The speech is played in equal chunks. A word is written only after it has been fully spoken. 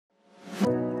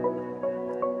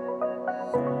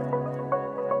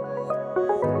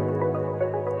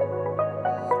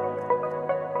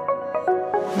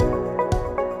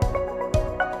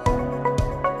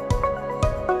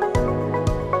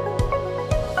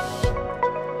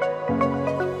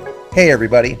Hey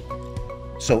everybody!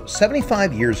 So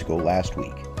 75 years ago last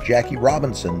week, Jackie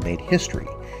Robinson made history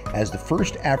as the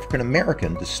first African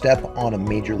American to step on a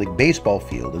Major League Baseball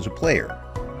field as a player.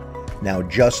 Now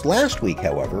just last week,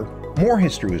 however, more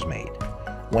history was made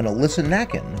when Alyssa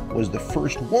Nakken was the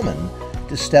first woman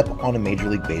to step on a Major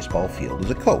League Baseball field as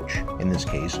a coach, in this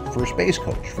case, first base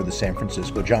coach for the San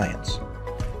Francisco Giants.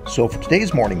 So for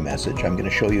today's morning message, I'm going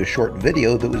to show you a short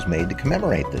video that was made to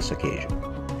commemorate this occasion.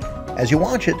 As you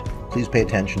watch it, please pay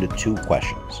attention to two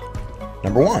questions.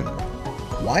 Number one,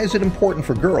 why is it important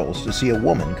for girls to see a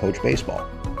woman coach baseball?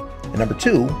 And number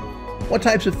two, what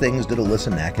types of things did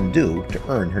Alyssa Nakken do to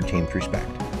earn her team's respect?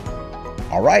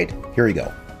 All right, here we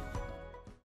go.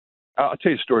 I'll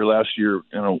tell you a story. Last year,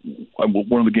 one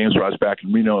of the games where I was back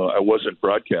in Reno, I wasn't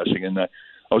broadcasting, and I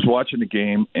was watching the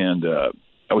game, and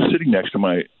I was sitting next to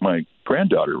my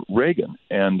granddaughter, Reagan,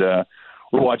 and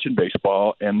we're watching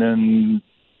baseball, and then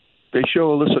they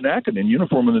show Alyssa Nakken in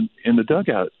uniform in the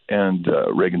dugout, and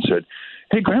Reagan said,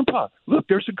 "Hey, Grandpa, look,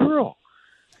 there's a girl."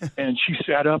 And she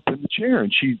sat up in the chair,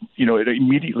 and she, it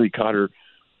immediately caught her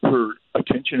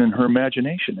attention and her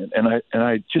imagination, and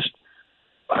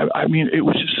I mean, it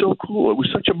was just so cool. It was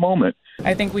such a moment.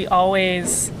 I think we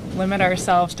always limit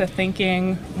ourselves to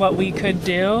thinking what we could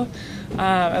do.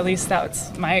 At least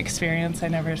that's my experience. I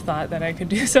never thought that I could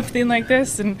do something like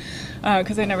this, and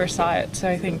because I never saw it. So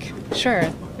I think,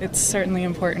 sure, it's certainly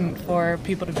important for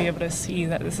people to be able to see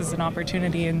that this is an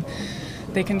opportunity, and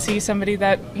they can see somebody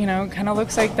that, kind of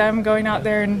looks like them going out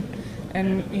there and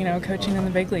coaching in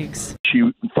the big leagues. She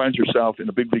finds herself in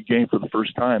a big league game for the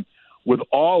first time with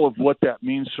all of what that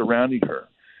means surrounding her.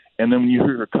 And then when you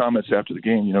hear her comments after the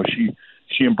game,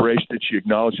 she embraced it, she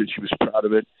acknowledged it, she was proud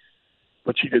of it,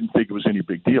 but she didn't think it was any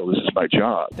big deal. This is my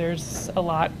job. There's a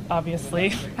lot, obviously,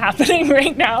 happening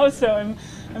right now, so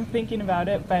I'm thinking about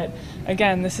it. But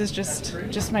again, this is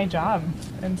just my job,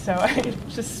 and so I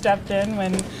just stepped in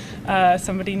when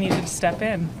somebody needed to step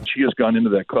in. She has gone into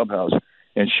that clubhouse,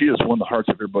 and she has won the hearts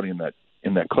of everybody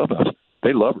in that clubhouse.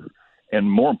 They love her, and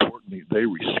more importantly, they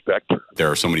respect her. There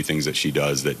are so many things that she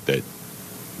does that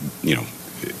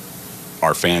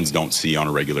our fans don't see on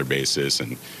a regular basis,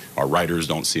 and our writers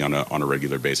don't see on a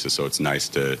regular basis. So it's nice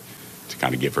to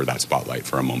kind of give her that spotlight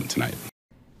for a moment tonight.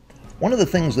 One of the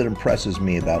things that impresses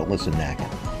me about Alyssa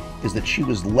Nakken is that she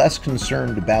was less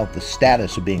concerned about the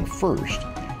status of being first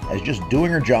as just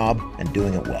doing her job and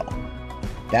doing it well.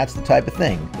 That's the type of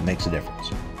thing that makes a difference.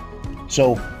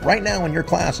 So right now in your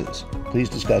classes, please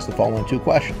discuss the following two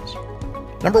questions.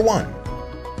 Number one,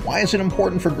 why is it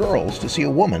important for girls to see a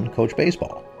woman coach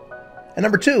baseball? And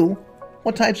number two,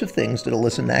 what types of things did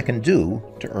Alyssa Nakken do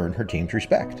to earn her team's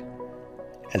respect?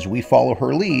 As we follow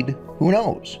her lead, who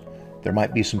knows? There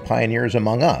might be some pioneers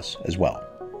among us as well.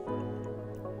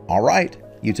 All right,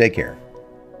 you take care.